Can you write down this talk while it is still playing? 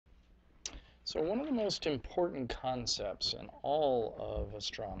So one of the most important concepts in all of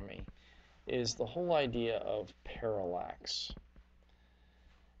astronomy is the whole idea of parallax.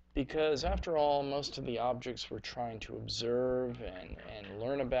 Because after all, most of the objects we're trying to observe and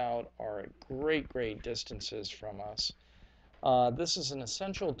learn about are at great distances from us. This is an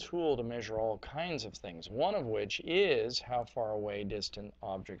essential tool to measure all kinds of things, one of which is how far away distant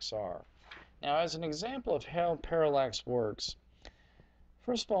objects are. Now, as an example of how parallax works,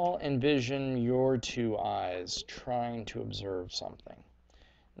 first of all, envision your two eyes trying to observe something.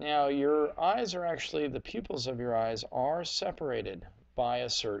 Now, your eyes are actually, the pupils of your eyes are separated by a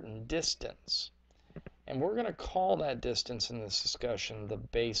certain distance. And we're going to call that distance in this discussion the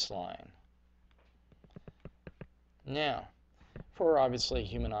baseline. Now, for obviously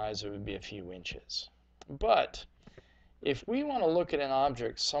human eyes, it would be a few inches. But if we want to look at an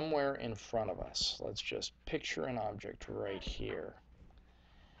object somewhere in front of us, let's just picture an object right here.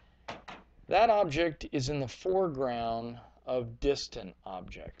 That object is in the foreground of distant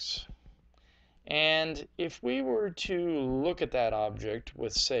objects. And if we were to look at that object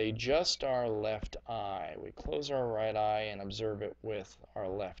with, say, just our left eye, we close our right eye and observe it with our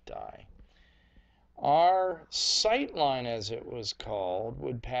left eye, our sight line, as it was called,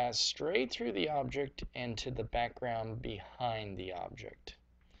 would pass straight through the object and to the background behind the object.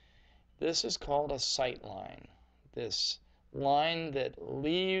 This is called a sight line. This line that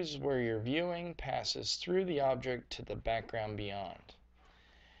leaves where you're viewing passes through the object to the background beyond.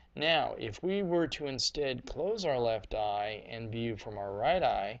 Now, if we were to instead close our left eye and view from our right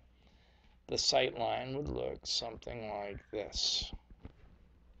eye, the sight line would look something like this.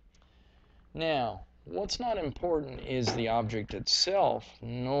 Now, what's not important is the object itself,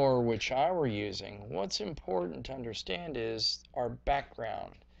 nor which eye we're using. What's important to understand is our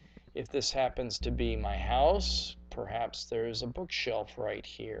background. If this happens to be my house, perhaps there's a bookshelf right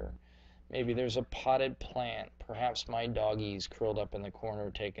here. Maybe there's a potted plant. Perhaps my doggie's curled up in the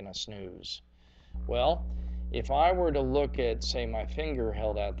corner taking a snooze. Well, if I were to look at, say, my finger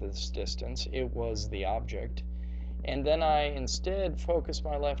held at this distance, it was the object. And then I instead focus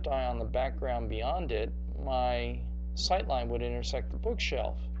my left eye on the background beyond it, my sight line would intersect the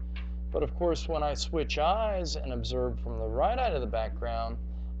bookshelf. But of course, when I switch eyes and observe from the right eye to the background,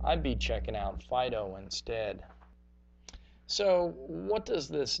 I'd be checking out Fido instead. So what does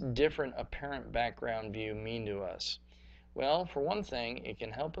this different apparent background view mean to us? Well, for one thing, it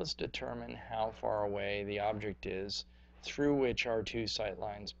can help us determine how far away the object is through which our two sight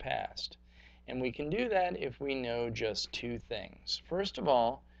lines passed. And we can do that if we know just two things. First of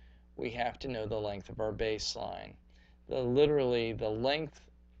all, we have to know the length of our baseline. Literally, the length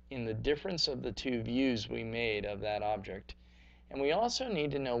in the difference of the two views we made of that object. And we also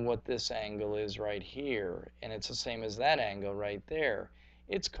need to know what this angle is right here, and it's the same as that angle right there.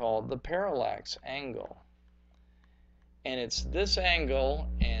 It's called the parallax angle. And it's this angle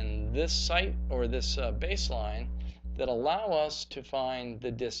and this sight, or this baseline, that allow us to find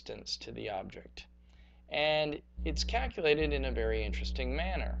the distance to the object. And it's calculated in a very interesting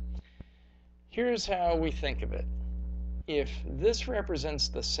manner. Here's how we think of it. If this represents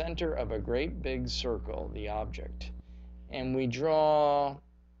the center of a great big circle, the object, and we draw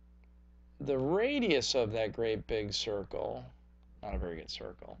the radius of that great big circle, not a very good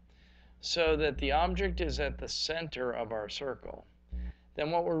circle, so that the object is at the center of our circle, then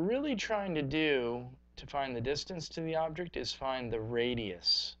what we're really trying to do to find the distance to the object is find the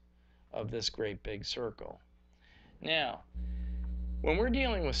radius of this great big circle. Now, when we're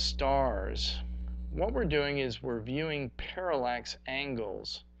dealing with stars, what we're doing is we're viewing parallax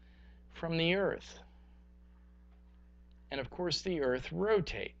angles from the Earth. And of course, the Earth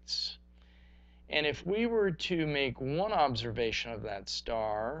rotates. And if we were to make one observation of that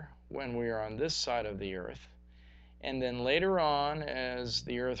star when we are on this side of the Earth, and then later on, as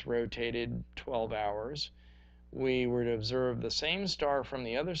the Earth rotated 12 hours, we were to observe the same star from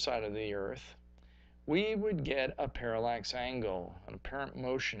the other side of the Earth, we would get a parallax angle, an apparent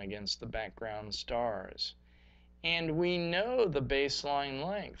motion against the background stars. And we know the baseline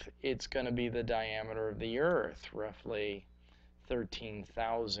length. It's going to be the diameter of the Earth, roughly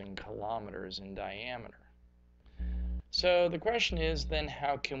 13,000 kilometers in diameter. So the question is then,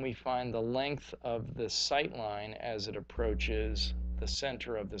 how can we find the length of the sight line as it approaches the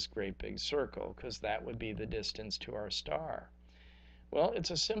center of this great big circle? Because that would be the distance to our star. Well, it's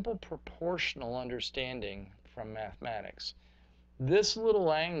a simple proportional understanding from mathematics. This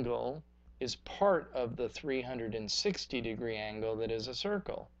little angle is part of the 360-degree angle that is a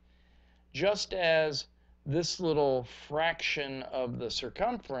circle. Just as this little fraction of the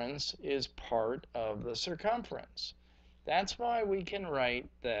circumference is part of the circumference. That's why we can write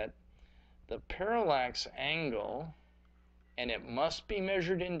that the parallax angle, and it must be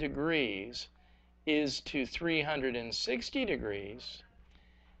measured in degrees, is to 360 degrees,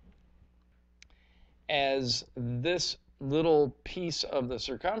 as this little piece of the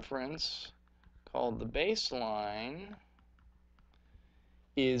circumference, called the baseline,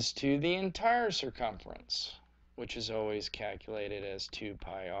 is to the entire circumference, which is always calculated as 2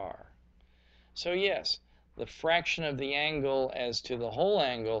 pi r. So yes, the fraction of the angle as to the whole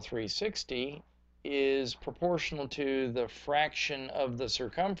angle, 360, is proportional to the fraction of the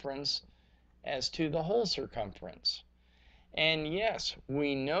circumference as to the whole circumference. And yes,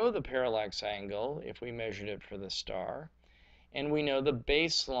 we know the parallax angle if we measured it for the star, and we know the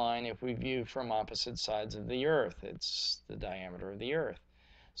baseline if we view from opposite sides of the Earth. It's the diameter of the Earth.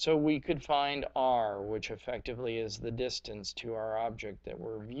 So we could find r, which effectively is the distance to our object that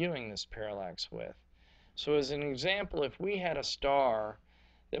we're viewing this parallax with. So as an example, if we had a star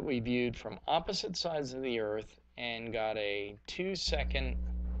that we viewed from opposite sides of the Earth and got a 2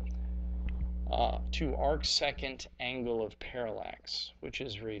 arc-second angle of parallax, which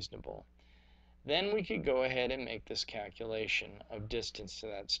is reasonable, then we could go ahead and make this calculation of distance to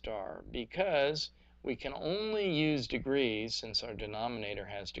that star, because we can only use degrees since our denominator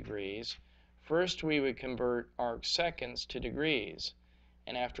has degrees. First, we would convert arc-seconds to degrees.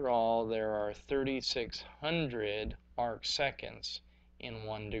 And after all, there are 3,600 arc-seconds in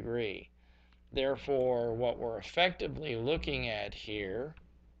 1 degree. Therefore, what we're effectively looking at here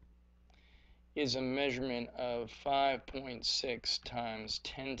is a measurement of 5.6 times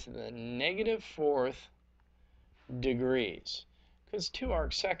 10 to the negative 4th degrees. Because 2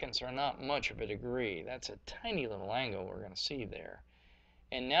 arc-seconds are not much of a degree. That's a tiny little angle we're going to see there.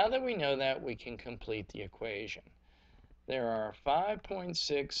 And now that we know that, we can complete the equation. There are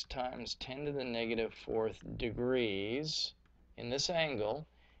 5.6 times 10 to the negative 4th degrees in this angle,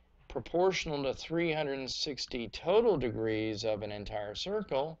 proportional to 360 total degrees of an entire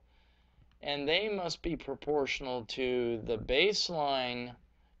circle, and they must be proportional to the baseline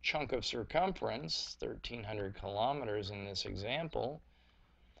chunk of circumference, 1,300 kilometers in this example,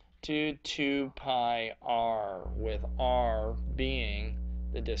 to 2 pi r, with r being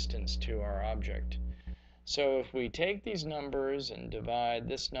the distance to our object. So if we take these numbers and divide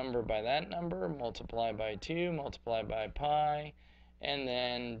this number by that number, multiply by 2, multiply by pi, and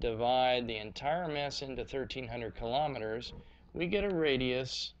then divide the entire mass into 1,300 kilometers, we get a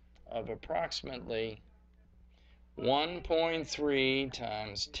radius of approximately 1.3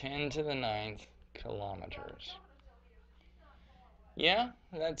 times 10 to the 9th kilometers. Yeah,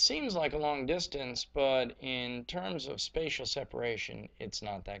 that seems like a long distance, but in terms of spatial separation, it's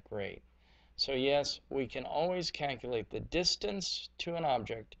not that great. So yes, we can always calculate the distance to an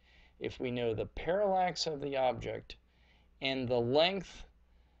object if we know the parallax of the object and the length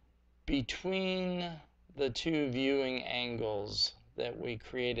between the two viewing angles that we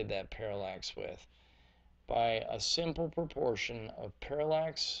created that parallax with, by a simple proportion of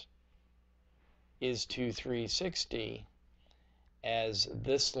parallax is to 360, as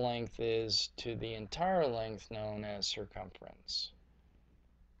this length is to the entire length known as circumference.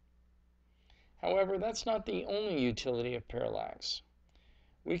 However, that's not the only utility of parallax.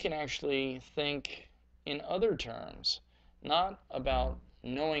 We can actually think in other terms, not about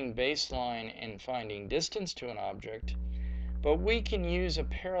knowing baseline and finding distance to an object, but we can use a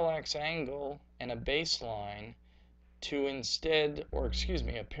parallax angle and a baseline to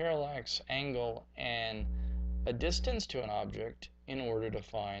a parallax angle and a distance to an object in order to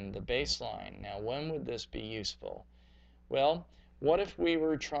find the baseline. Now, when would this be useful? Well, what if we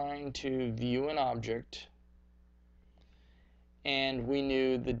were trying to view an object and we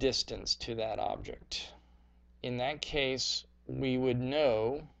knew the distance to that object? In that case, we would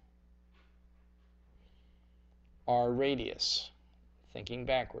know our radius, thinking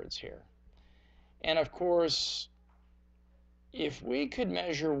backwards here. And of course, if we could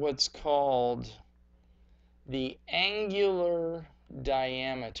measure what's called the angular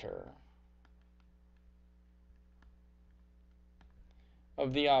diameter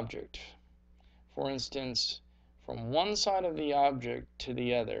of the object, for instance, from one side of the object to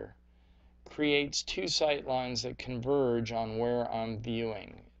the other, creates two sight lines that converge on where I'm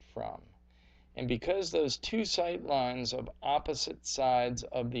viewing from. And because those two sight lines of opposite sides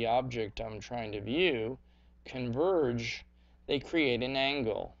of the object I'm trying to view converge, they create an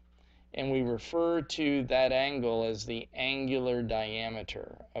angle. And we refer to that angle as the angular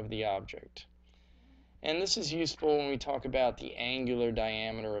diameter of the object. And this is useful when we talk about the angular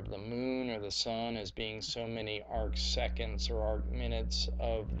diameter of the moon or the sun as being so many arc-seconds or arc-minutes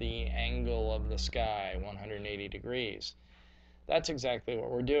of the angle of the sky, 180 degrees. that's exactly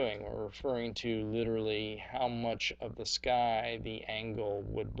what we're doing. We're referring to literally how much of the sky the angle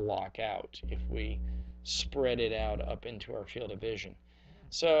would block out if we spread it out up into our field of vision.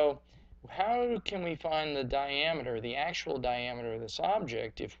 So how can we find the diameter, the actual diameter of this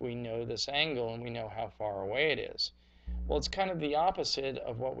object, if we know this angle and we know how far away it is? Well, it's kind of the opposite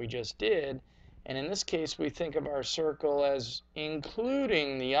of what we just did. And in this case, we think of our circle as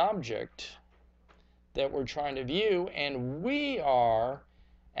including the object that we're trying to view, and we are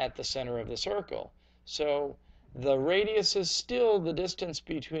at the center of the circle. So the radius is still the distance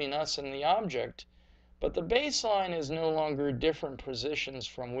between us and the object, but the baseline is no longer different positions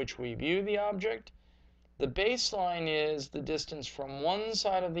from which we view the object. The baseline is the distance from one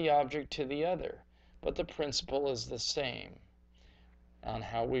side of the object to the other, but the principle is the same on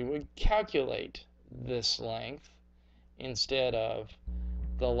how we would calculate this length instead of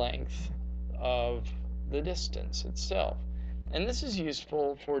the length of the distance itself. And this is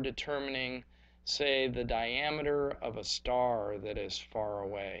useful for determining, say, the diameter of a star that is far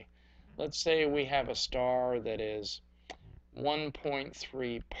away. Let's say we have a star that is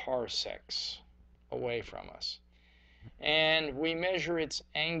 1.3 parsecs away from us. And we measure its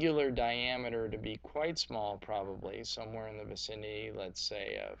angular diameter to be quite small, probably, somewhere in the vicinity, let's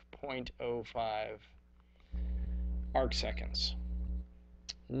say, of 0.05 arc seconds.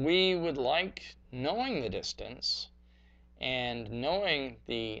 We would like, knowing the distance and knowing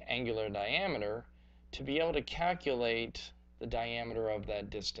the angular diameter, to be able to calculate the diameter of that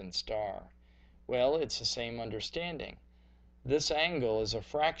distant star. Well, it's the same understanding. This angle is a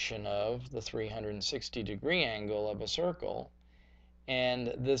fraction of the 360-degree angle of a circle,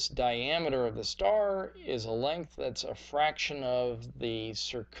 and this diameter of the star is a length that's a fraction of the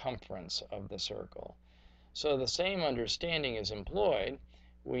circumference of the circle. So the same understanding is employed.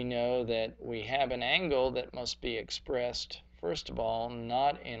 We know that we have an angle that must be expressed, first of all,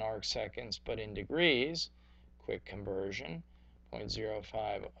 not in arc seconds, but in degrees. Quick conversion,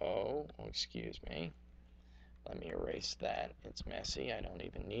 0.050, excuse me. Let me erase that. It's messy. I don't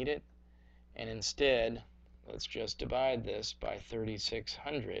even need it. And instead, let's just divide this by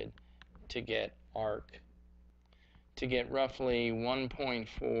 3600 to get roughly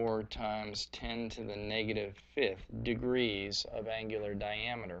 1.4 times 10 to the negative fifth degrees of angular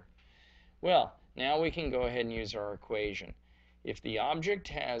diameter. Well, now we can go ahead and use our equation. If the object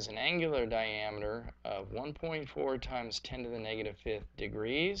has an angular diameter of 1.4 times 10 to the negative fifth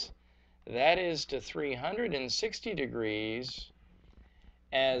degrees, that is to 360 degrees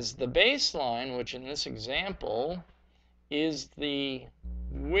as the baseline, which in this example is the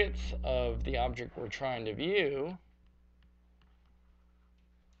width of the object we're trying to view,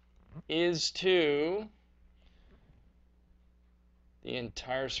 is to the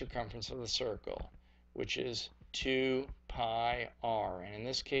entire circumference of the circle, which is 2 pi r. And in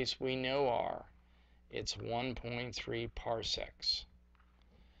this case, we know r. It's 1.3 parsecs.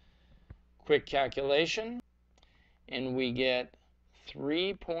 Quick calculation, and we get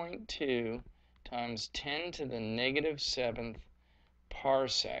 3.2 times 10 to the negative 7th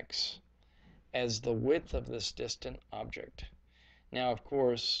parsecs as the width of this distant object. Now, of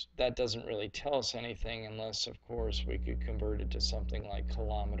course, that doesn't really tell us anything unless, of course, we could convert it to something like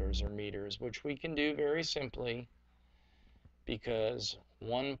kilometers or meters, which we can do very simply because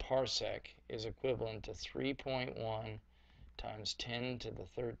 1 parsec is equivalent to 3.1 times 10 to the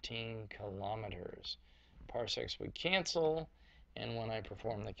 13 kilometers. Parsecs would cancel, and when I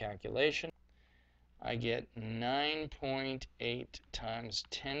perform the calculation, I get 9.8 times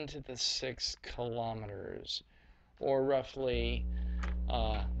 10 to the 6 kilometers, or roughly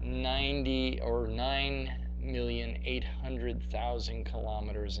 90 or 9,800,000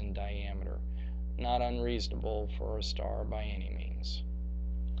 kilometers in diameter. Not unreasonable for a star by any means.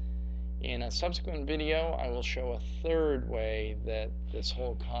 In a subsequent video, I will show a third way that this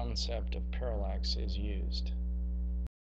whole concept of parallax is used.